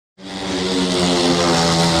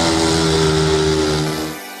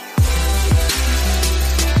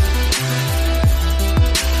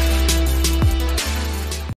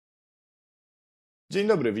Dzień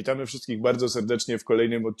dobry, witamy wszystkich bardzo serdecznie w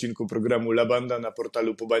kolejnym odcinku programu Banda na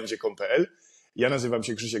portalu pobandzie.pl. Ja nazywam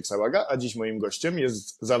się Krzysztof Sałaga, a dziś moim gościem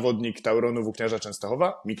jest zawodnik Tauronu Włókniarza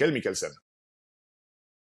Częstochowa, Mikkel Michelsen.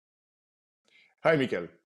 Hi Mikkel,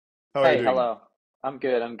 how are you Hey, doing? hello. I'm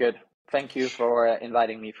good. Thank you for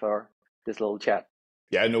inviting me for this little chat.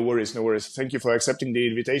 Yeah, no worries, no worries. Thank you for accepting the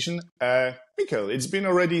invitation. Mikkel, it's been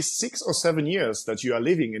already 6 or 7 years that you are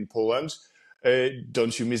living in Poland.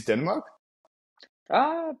 Don't you miss Denmark?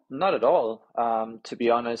 Not at all. To be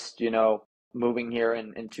honest, moving here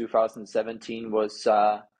in 2017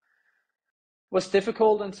 was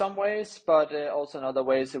difficult in some ways, but also in other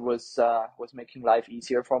ways it was making life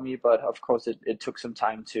easier for me. But of course, it took some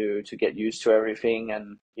time to get used to everything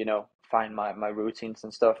and find my routines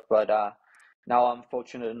and stuff. But now I'm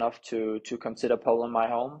fortunate enough to consider Poland my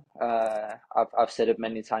home. I've said it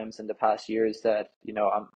many times in the past years that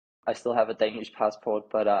I still have a Danish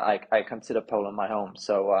passport, but I consider Poland my home.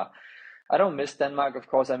 So I don't miss Denmark. Of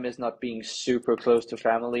course, I miss not being super close to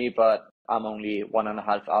family, but I'm only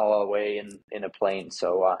 1.5 hours away in a plane,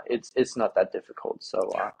 so it's not that difficult. So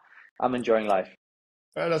I'm enjoying life.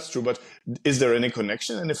 That's true, but is there any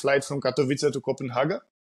connection in a flight from Katowice to Copenhagen?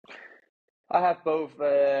 I have both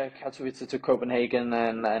Katowice to Copenhagen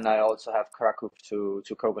and I also have Krakow to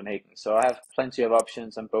Copenhagen. So I have plenty of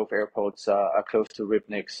options, and both airports are close to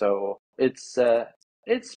Rybnik. So it's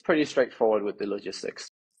pretty straightforward with the logistics.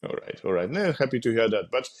 All right. No, happy to hear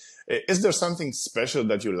that. But is there something special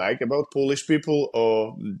that you like about Polish people,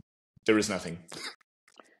 or there is nothing?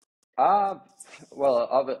 Well,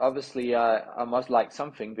 obviously, I must like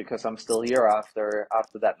something because I'm still here after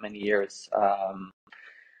that many years.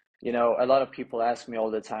 A lot of people ask me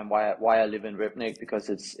all the time why I live in Rybnik, because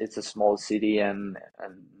it's a small city and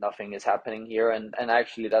nothing is happening here. And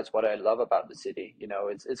actually, that's what I love about the city.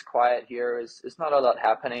 It's quiet here. It's not a lot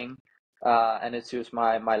happening. And it suits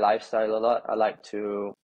my lifestyle a lot. I like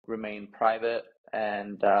to remain private,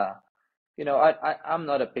 and I'm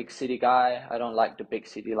not a big city guy. I don't like the big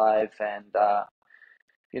city life, and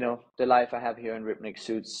the life I have here in Rybnik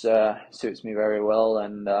suits me very well.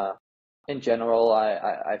 And in general,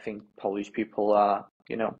 I think Polish people are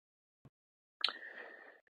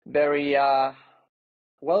very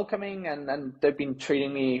welcoming, and they've been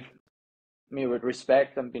treating me with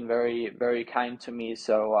respect and been very, very kind to me.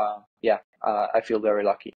 So I feel very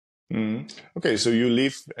lucky. Okay, so you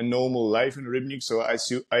live a normal life in Rybnik, so I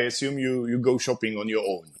assume you go shopping on your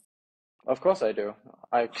own. Of course I do.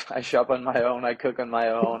 I shop on my own, I cook on my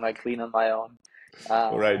own, I clean on my own.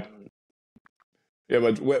 All right. Yeah,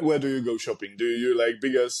 but where do you go shopping? Do you like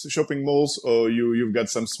bigger shopping malls, or you've got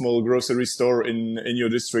some small grocery store in your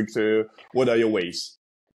district? What are your ways?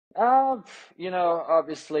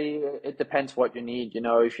 Obviously it depends what you need.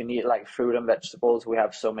 If you need like fruit and vegetables, we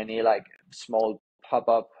have so many like small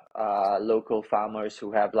pop-up local farmers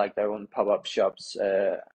who have like their own pop-up shops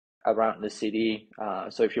around the city.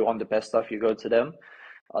 So if you want the best stuff, you go to them.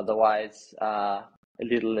 Otherwise,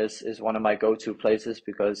 Lidl is one of my go-to places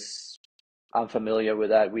because I'm familiar with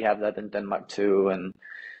that. We have that in Denmark too. And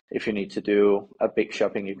if you need to do a big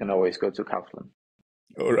shopping, you can always go to Kaufland.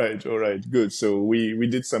 All right, good. So we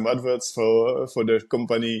did some adverts for the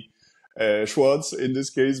company Schwartz in this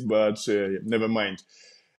case, but never mind.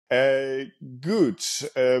 Good,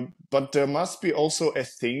 but there must be also a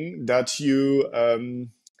thing that you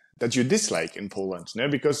dislike in Poland, no?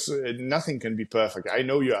 Because nothing can be perfect. I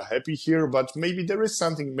know you are happy here, but maybe there is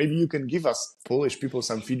something. Maybe you can give us Polish people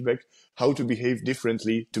some feedback how to behave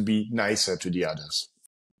differently to be nicer to the others.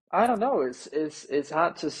 I don't know. It's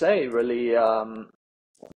hard to say, really.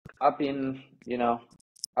 I've been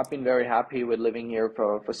very happy with living here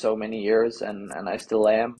for so many years, and I still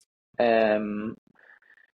am.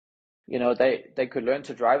 They could learn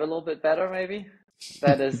to drive a little bit better, maybe.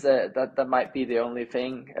 That is that might be the only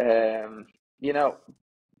thing.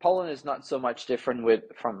 Poland is not so much different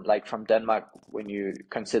from Denmark when you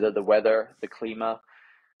consider the weather, the climate.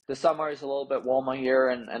 The summer is a little bit warmer here,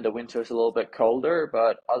 and the winter is a little bit colder.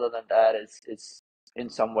 But other than that, it's in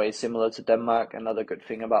some ways similar to Denmark. Another good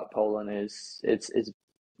thing about Poland is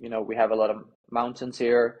we have a lot of mountains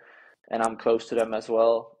here, and I'm close to them as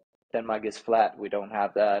well. Denmark is flat. We don't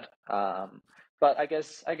have that. But I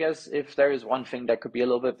guess if there is one thing that could be a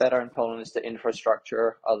little bit better in Poland, is the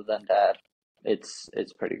infrastructure. Other than that, it's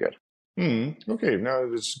pretty good. Okay, now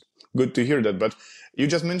it's good to hear that. But you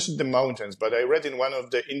just mentioned the mountains, but I read in one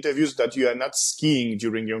of the interviews that you are not skiing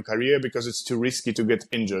during your career because it's too risky to get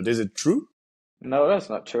injured. Is it true? No, that's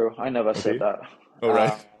not true. I never said that. All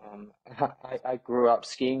right. I grew up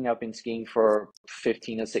skiing. I've been skiing for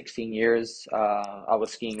 15 or 16 years. I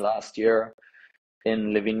was skiing last year.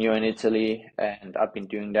 in Livigno in Italy, and I've been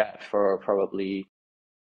doing that for probably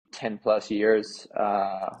 10 plus years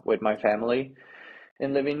with my family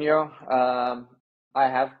in Livigno. I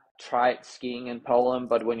have tried skiing in Poland,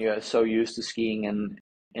 but when you're so used to skiing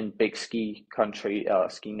in big ski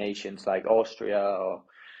nations like Austria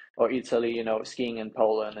or Italy, skiing in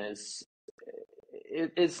Poland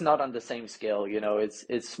it's not on the same scale.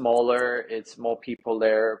 It's smaller, it's more people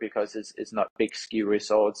there because it's not big ski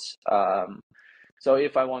resorts. So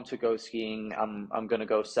if I want to go skiing, I'm gonna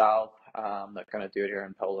go south. I'm not gonna do it here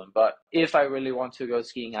in Poland. But if I really want to go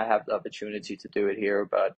skiing, I have the opportunity to do it here.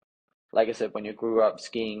 But like I said, when you grew up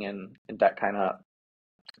skiing in that kind of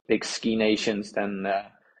big ski nations, then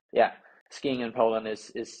yeah, skiing in Poland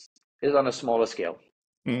is on a smaller scale.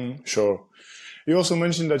 Sure. You also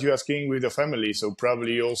mentioned that you are skiing with your family, so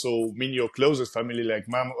probably you also mean your closest family, like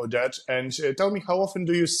mom or dad. And tell me, how often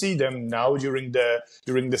do you see them now during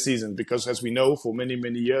the season? Because as we know, for many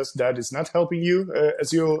years, dad is not helping you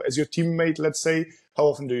as your teammate. Let's say, how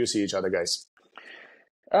often do you see each other, guys?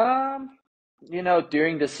 Um,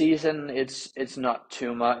 during the season, it's not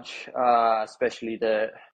too much. Especially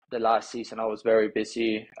the last season, I was very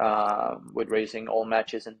busy with racing all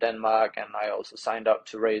matches in Denmark, and I also signed up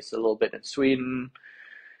to race a little bit in Sweden,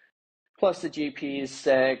 plus the GPs,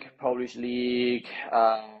 SEG, Polish League,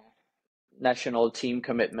 national team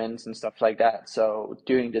commitments and stuff like that. So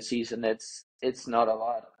during the season, it's not a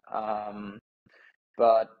lot.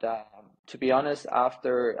 But to be honest,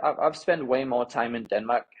 I've spent way more time in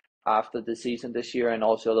Denmark after the season this year, and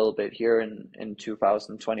also a little bit here in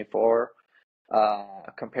 2024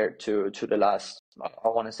 compared to the last, I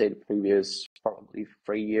want to say the previous probably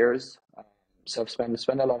 3 years. So I've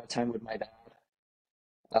spent a lot of time with my dad.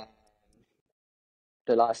 Uh,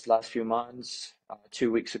 the last few months.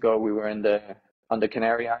 2 weeks ago, we were on the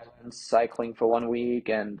Canary Islands cycling for 1 week,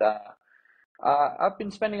 and I've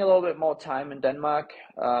been spending a little bit more time in Denmark.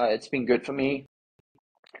 It's been good for me,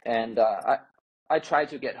 and I try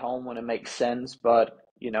to get home when it makes sense, but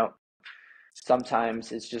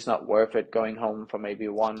sometimes it's just not worth it going home for maybe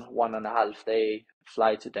one and a half day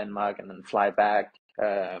fly to Denmark and then fly back.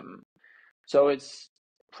 So it's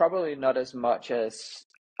probably not as much as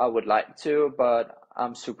I would like to, but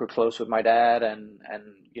I'm super close with my dad, and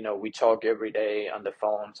we talk every day on the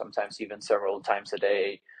phone, sometimes even several times a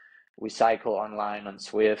day. We cycle online on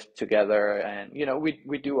Swift together, and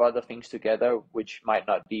we do other things together, which might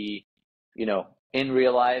not be, in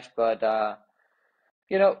real life, but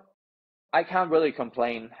you know, I can't really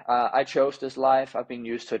complain. I chose this life. I've been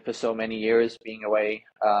used to it for so many years, being away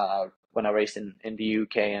when I raced in the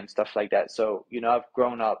UK and stuff like that. So, I've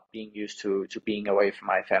grown up being used to being away from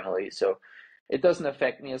my family. So it doesn't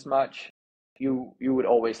affect me as much. You would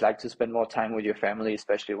always like to spend more time with your family,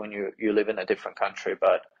 especially when you live in a different country,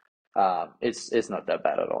 but it's not that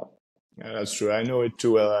bad at all. Yeah, that's true. I know it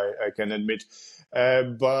too well, I can admit.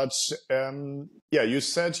 But yeah, you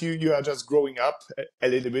said you are just growing up a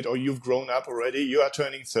little bit, or you've grown up already. You are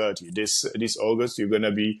turning 30 this August. You're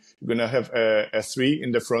gonna have a three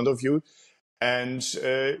in the front of you, and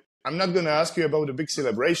I'm not gonna ask you about a big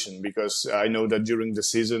celebration because I know that during the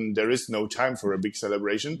season there is no time for a big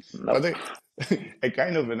celebration. But Nope. a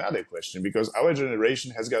kind of another question, because our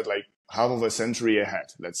generation has got like half of a century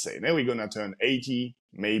ahead, let's say. Now we're gonna turn 80,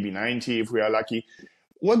 maybe 90 if we are lucky.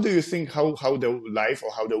 What do you think how the life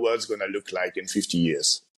or how the world's gonna look like in 50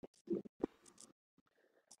 years?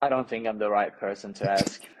 I don't think I'm the right person to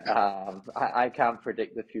ask. I can't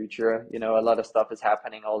predict the future. A lot of stuff is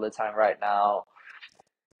happening all the time right now.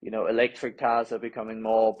 Electric cars are becoming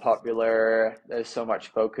more popular. There's so much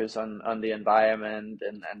focus on the environment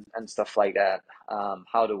and stuff like that.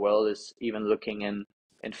 How the world is even looking in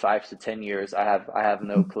 5 to 10 years, I have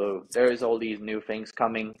no clue. There is all these new things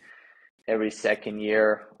coming every second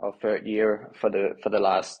year or third year for the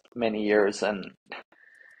last many years, and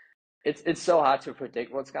it's so hard to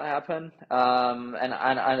predict what's gonna happen. And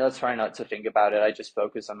I try not to think about it. I just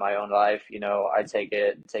focus on my own life. I take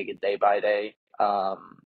it day by day.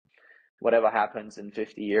 Whatever happens in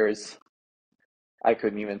 50 years, I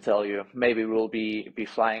couldn't even tell you. Maybe we'll be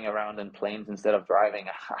flying around in planes instead of driving.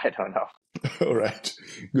 I don't know. All right,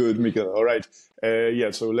 good, Mikkel. All right,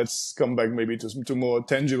 yeah. So let's come back maybe to more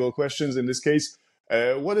tangible questions. In this case,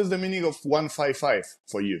 what is the meaning of 155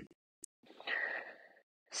 for you?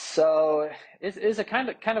 So it's a kind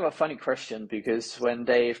of a funny question, because when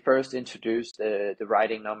they first introduced the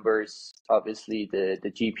writing numbers, obviously the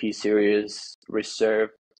GP series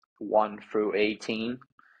reserved 1 through 18,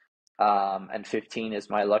 and 15 is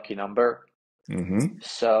my lucky number. Mm-hmm.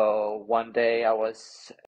 So one day I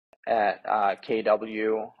was at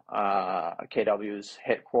KW's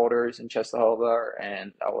headquarters in Częstochowa,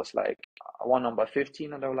 and I was like, I want number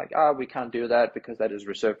 15, and they were like, we can't do that because that is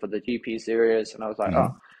reserved for the GP series, and I was like,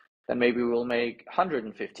 then maybe we'll make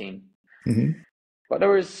 115. But there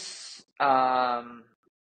was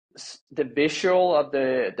the visual of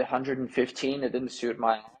the 115, it didn't suit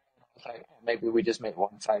my eye. I was like, maybe we just make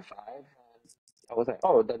 155. I was like,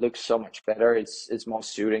 oh, that looks so much better. It's more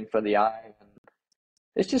suiting for the eye. And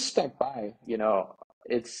it's just stuck by,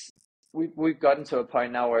 we've gotten to a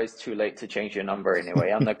point now where it's too late to change your number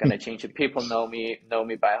anyway. I'm not going to change it. People know me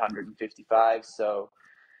by 155. So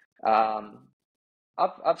I've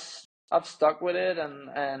stuck with it,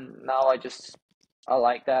 and now I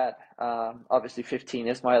like that. Obviously 15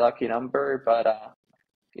 is my lucky number, but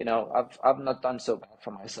I've not done so bad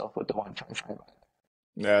for myself with the 155.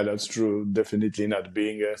 Yeah, that's true. Definitely not.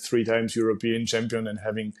 Being a 3 times European champion and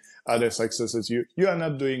having other successes, you are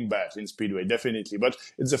not doing bad in Speedway, definitely. But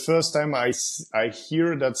it's the first time I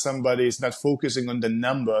hear that somebody is not focusing on the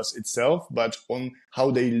numbers itself, but on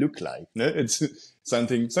how they look like. No? It's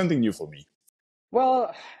something new for me.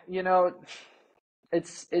 Well,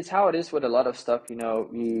 it's how it is with a lot of stuff. You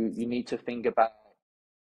need to think about,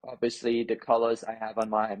 obviously, the colors I have on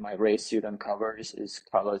my race suit and covers is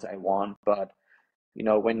colors I want, but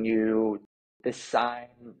when you design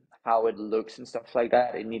how it looks and stuff like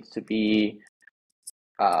that, it needs to be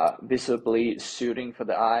visibly suiting for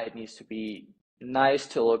the eye. It needs to be nice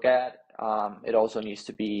to look at. It also needs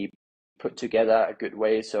to be put together a good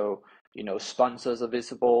way, so sponsors are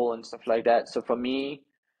visible and stuff like that. So for me,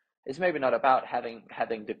 it's maybe not about having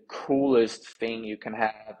the coolest thing you can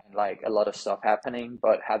have, like a lot of stuff happening,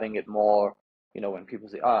 but having it more, when people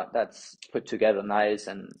say, that's put together nice,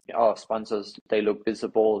 and sponsors, they look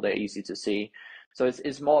visible, they're easy to see. So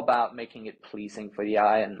it's more about making it pleasing for the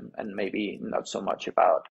eye, and maybe not so much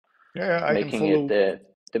about making it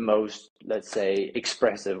the most, let's say,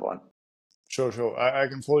 expressive one. Sure. I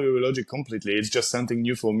can follow your logic completely. It's just something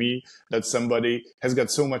new for me that somebody has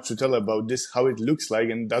got so much to tell about this, how it looks like,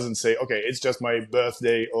 and doesn't say, okay, it's just my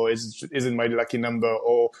birthday, or is it my lucky number,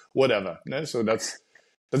 or whatever. No? So that's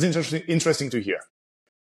interesting to hear.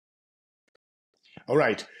 All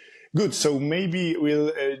right, good. So maybe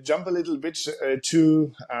we'll jump a little bit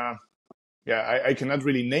to... I cannot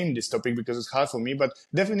really name this topic because it's hard for me, but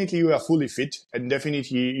definitely you are fully fit, and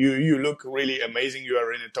definitely you look really amazing. You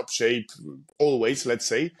are in a top shape always, let's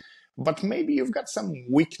say, but maybe you've got some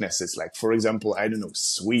weaknesses, like, for example, I don't know,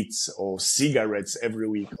 sweets or cigarettes every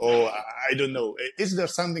week, or I don't know. Is there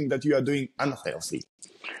something that you are doing unhealthy?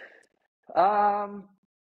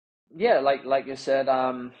 Yeah, like you said,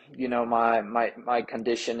 my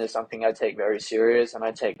condition is something I take very serious, and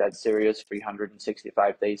I take that serious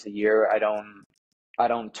 365 days a year. I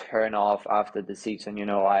don't turn off after the season.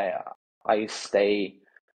 I stay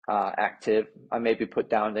active. I maybe put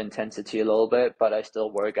down the intensity a little bit, but I still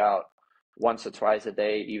work out once or twice a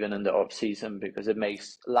day, even in the off season, because it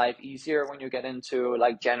makes life easier when you get into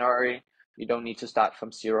like January. You don't need to start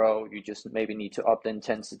from zero. You just maybe need to up the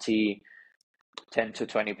intensity 10 to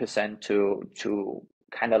 20% to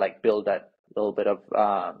kind of like build that little bit of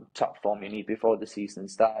top form you need before the season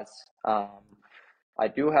starts. I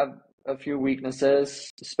do have a few weaknesses,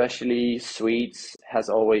 especially sweets has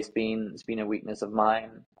always been a weakness of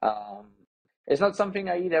mine. It's not something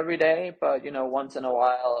I eat every day, but once in a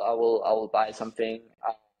while I will buy something.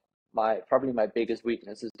 Probably my biggest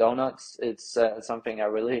weakness is donuts. It's something I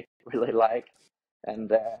really like, and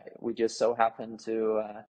we just so happen to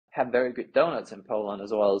have very good donuts in Poland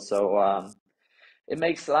as well. So it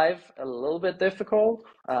makes life a little bit difficult.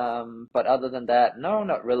 But other than that, no,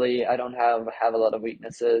 not really. I don't have a lot of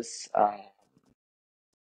weaknesses.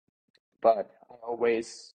 But I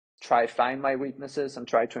always try find my weaknesses and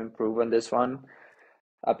try to improve on this one.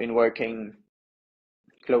 I've been working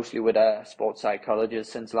closely with a sports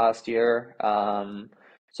psychologist since last year.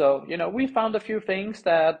 So we found a few things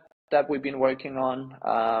that we've been working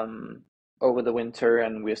on over the winter,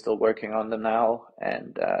 and we're still working on them now.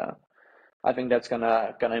 And I think that's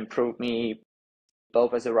gonna improve me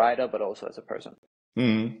both as a rider, but also as a person.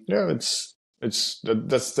 Yeah,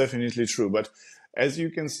 that's definitely true. But as you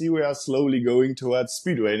can see, we are slowly going towards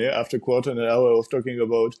Speedway after quarter an hour of talking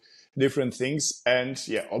about different things. And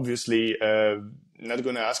yeah, obviously, not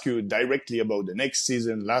going to ask you directly about the next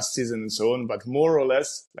season, last season, and so on, but more or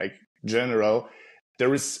less, like general,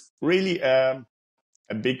 there is really a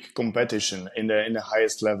big competition in the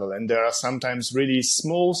highest level, and there are sometimes really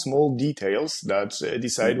small details that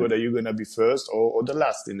decide whether you're going to be first or the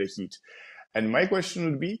last in the heat. And my question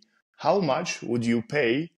would be, how much would you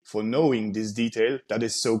pay for knowing this detail that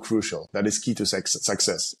is so crucial, that is key to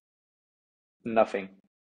success? Nothing.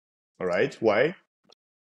 All right. Why?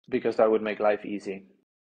 Because that would make life easy.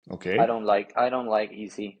 I Okay. don't like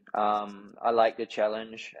easy. I like the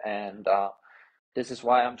challenge, and this is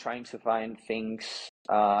why I'm trying to find things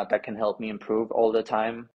that can help me improve all the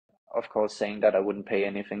time. Of course, saying that I wouldn't pay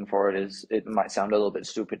anything for it might sound a little bit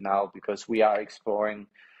stupid now, because we are exploring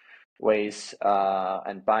ways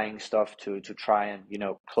and buying stuff to try and,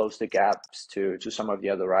 close the gaps to some of the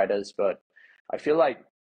other riders. But I feel like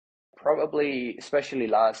probably, especially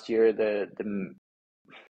last year, the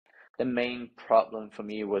main problem for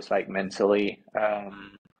me was like mentally.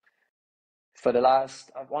 For the last,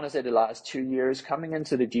 I want to say the last 2 years coming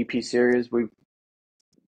into the GP series, we've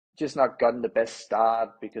just not gotten the best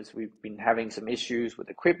start because we've been having some issues with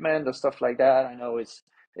equipment or stuff like that. I know it's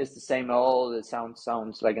the same old. It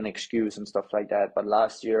sounds like an excuse and stuff like that. But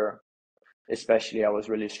last year, especially, I was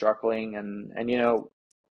really struggling, and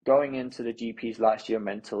going into the GPs last year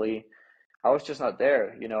mentally, I was just not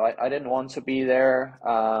there. I didn't want to be there.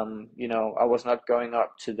 I was not going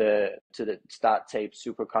up to the start tape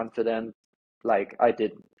super confident like I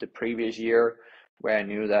did the previous year, where I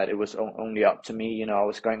knew that it was only up to me. I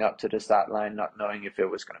was going up to the start line not knowing if it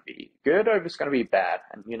was going to be good or if it's going to be bad.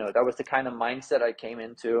 And, that was the kind of mindset I came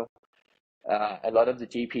into a lot of the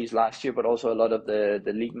GPs last year, but also a lot of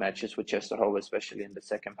the league matches with Częstochowa, especially in the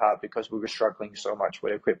second part, because we were struggling so much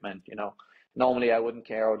with equipment. Normally I wouldn't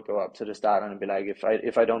care. I would go up to the start and be like,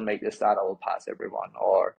 if I don't make the start, I will pass everyone,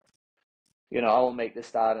 or I will make the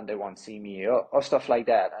start and they won't see me, or stuff like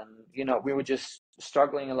that. And we were just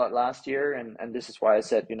struggling a lot last year, and this is why I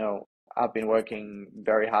said, I've been working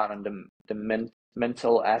very hard on the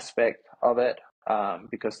mental aspect of it,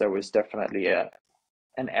 because there was definitely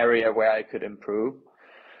an area where I could improve.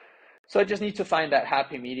 So I just need to find that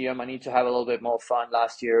happy medium. I need to have a little bit more fun.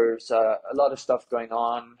 Last year's a lot of stuff going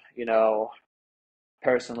on,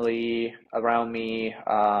 personally around me,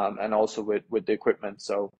 and also with the equipment.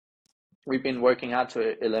 So we've been working hard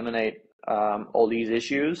to eliminate all these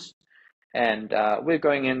issues, and we're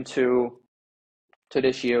going into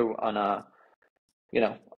this year on a,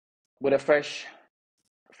 with a fresh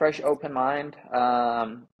open mind,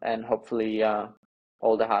 and hopefully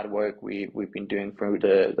all the hard work we've been doing through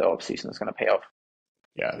the off season is going to pay off.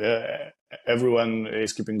 Yeah, everyone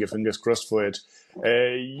is keeping their fingers crossed for it.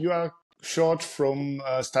 You are short from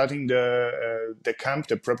starting the camp,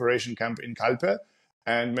 the preparation camp in Kalpe.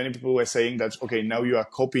 And many people were saying that, okay, now you are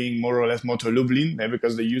copying more or less Moto Lublin,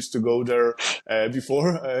 because they used to go there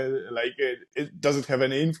before. Does it have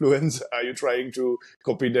any influence? Are you trying to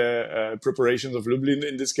copy the preparations of Lublin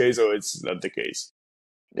in this case, or it's not the case?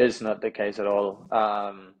 It's not the case at all.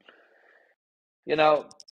 I'm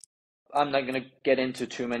not going to get into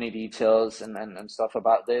too many details and stuff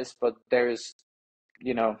about this, but there's,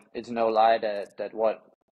 it's no lie that what,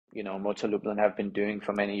 Moto Lublin have been doing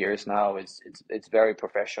for many years now is it's very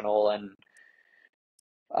professional, and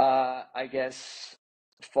I guess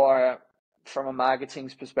from a marketing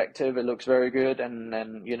perspective, it looks very good, and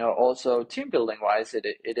also team building wise, it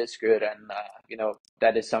is good, and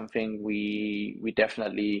that is something we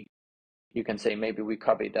definitely, you can say maybe we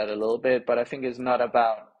copied that a little bit, but I think it's not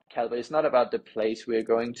about Calvary. It's not about the place we're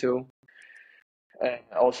going to.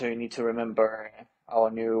 Also, you need to remember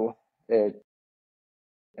our new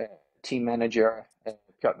team manager,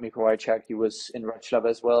 Piotr Mikołajczak. He was in Wrocław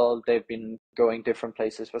as well. They've been going different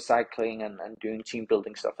places for cycling and doing team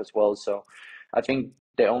building stuff as well. So I think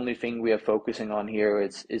the only thing we are focusing on here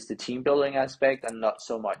is the team building aspect, and not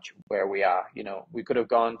so much where we are. We could have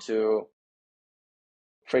gone to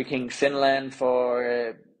freaking Finland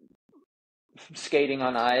for skating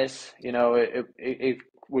on ice. It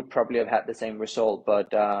would probably have had the same result,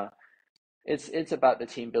 but it's about the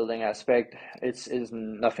team building aspect. It's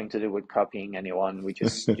nothing to do with copying anyone. We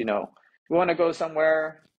just we want to go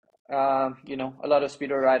somewhere. A lot of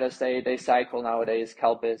speedway riders they cycle nowadays.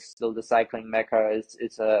 Kalpe is still the cycling mecca.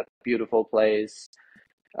 It's a beautiful place,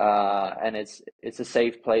 and it's a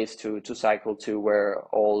safe place to cycle to, where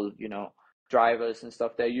all drivers and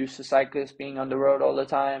stuff, they're used to cyclists being on the road all the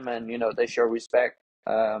time, and they show respect.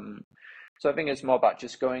 So I think it's more about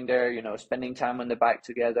just going there, spending time on the bike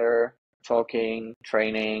together, talking,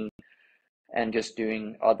 training, and just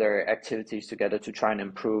doing other activities together to try and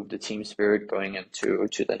improve the team spirit going into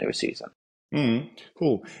the new season.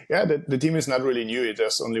 Cool. Yeah, the team is not really new.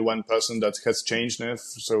 There's only one person that has changed now.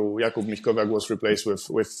 So Jakub Michkowiak was replaced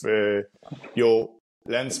with your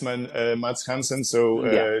landsman Mats Hansen. So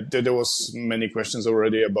there was many questions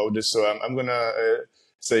already about this. So I'm gonna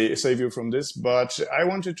save you from this. But I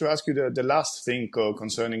wanted to ask you the last thing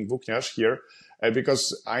concerning Włókniarz here,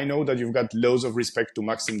 because I know that you've got loads of respect to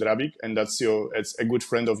Maksym Drabik, and it's a good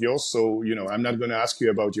friend of yours. So, I'm not going to ask you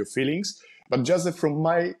about your feelings, but just from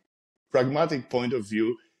my pragmatic point of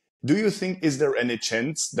view, do you think, is there any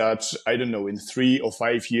chance that, I don't know, in 3 or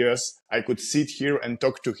 5 years, I could sit here and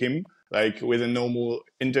talk to him like with a normal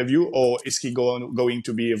interview, or is he going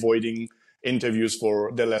to be avoiding interviews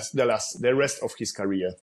for the rest of his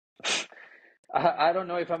career? I don't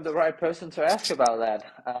know if I'm the right person to ask about that.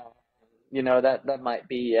 That might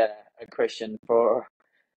be a question for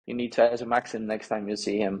you need to ask Maxim next time you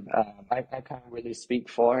see him. I can't really speak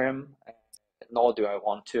for him, nor do I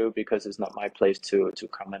want to, because it's not my place to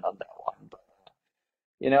comment on that one. But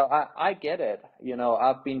I get it.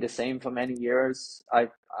 I've been the same for many years.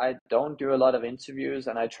 I don't do a lot of interviews,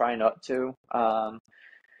 and I try not to.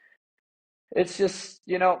 It's just,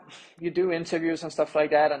 you do interviews and stuff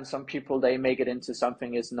like that, and some people, they make it into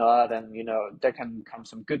something it's not, and there can come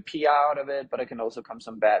some good PR out of it, but it can also come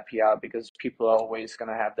some bad PR, because people are always going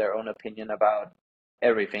to have their own opinion about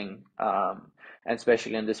everything, and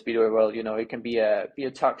especially in the Speedway world, it can be a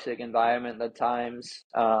toxic environment at times,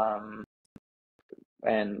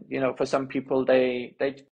 and for some people, they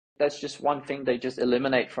that's just one thing they just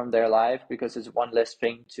eliminate from their life, because it's one less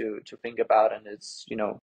thing to think about, and it's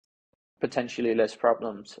potentially less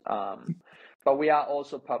problems. But we are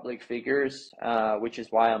also public figures, which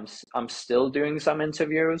is why I'm still doing some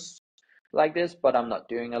interviews like this, but I'm not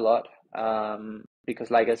doing a lot,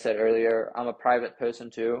 because like I said earlier, I'm a private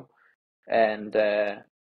person too, and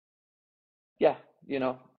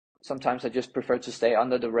sometimes I just prefer to stay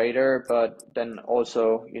under the radar. But then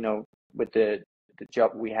also, with the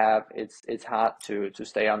job we have, it's hard to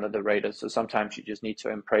stay under the radar. So sometimes you just need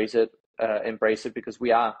to embrace it, because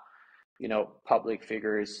we are public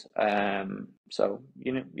figures. So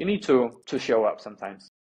you need to show up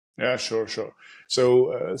sometimes. Yeah, sure.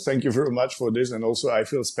 So thank you very much for this, and also I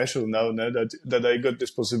feel special now that I got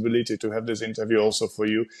this possibility to have this interview also for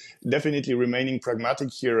you. Definitely remaining pragmatic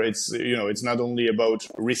here. It's it's not only about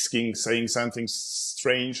risking saying something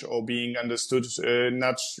strange or being understood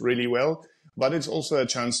not really well, but it's also a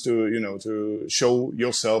chance to to show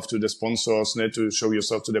yourself to the sponsors, to show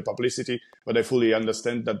yourself to the publicity. But I fully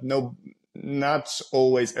understand that not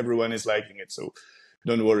always everyone is liking it. So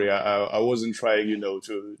don't worry, I wasn't trying,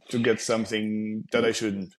 to get something that I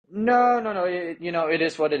shouldn't. No. It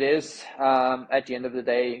is what it is. At the end of the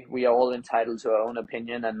day, we are all entitled to our own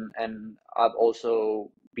opinion, and I've also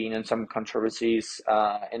been in some controversies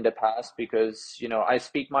in the past, because I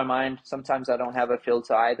speak my mind. Sometimes I don't have a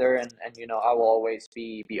filter either, and I will always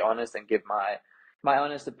be honest and give my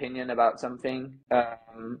honest opinion about something.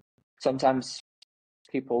 Sometimes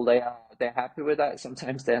people, they're happy with that,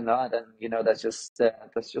 sometimes they're not, and that's just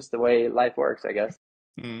the way life works, I guess.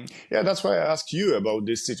 Yeah, that's why I asked you about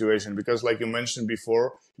this situation, because like you mentioned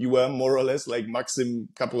before, you were more or less like Maxim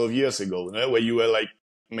a couple of years ago, where you were like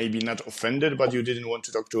maybe not offended, but you didn't want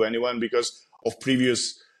to talk to anyone because of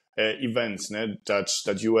previous events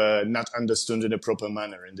that you were not understood in a proper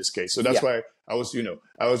manner in this case. So that's why I was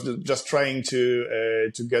just trying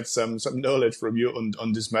to get some knowledge from you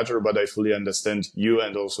on this matter, but I fully understand you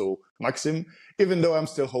and also Maxim, even though I'm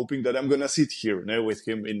still hoping that I'm gonna sit here with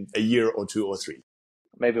him in a year or 2 or 3.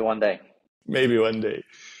 Maybe one day. Maybe one day.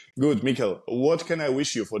 Good, Mikkel. What can I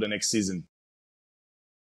wish you for the next season?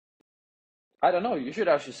 I don't know. You should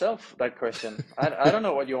ask yourself that question. I don't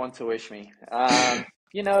know what you want to wish me.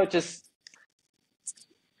 Just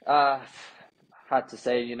hard to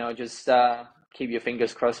say. Just keep your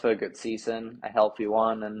fingers crossed for a good season, a healthy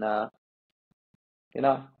one, and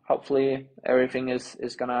hopefully everything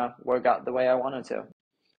is gonna work out the way I want it to.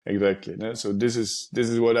 Exactly. So this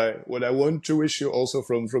is what I want to wish you also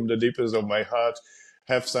from the deepest of my heart.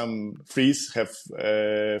 Have some freeze, have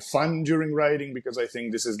fun during riding, because I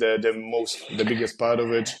think this is the biggest part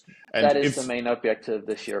of it. And that is the main objective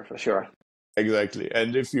this year for sure. Exactly.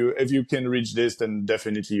 And if you can reach this, then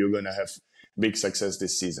definitely you're gonna have big success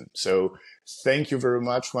this season. So thank you very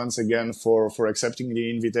much once again for accepting the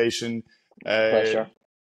invitation. Pleasure.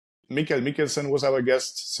 Mikkel Michelsen was our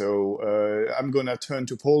guest, so I'm gonna turn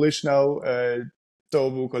to Polish now.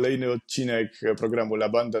 To był kolejny odcinek programu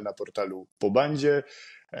Banda na portalu PoBandzie.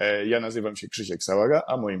 Ja nazywam się Krzysztof Sałaga,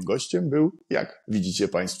 a moim gościem był, jak widzicie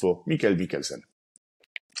Państwo, Mikkel Michelsen.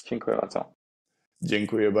 Dziękuję bardzo.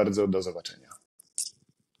 Dziękuję bardzo, do zobaczenia.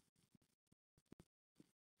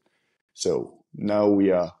 So now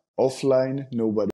we are offline, nobody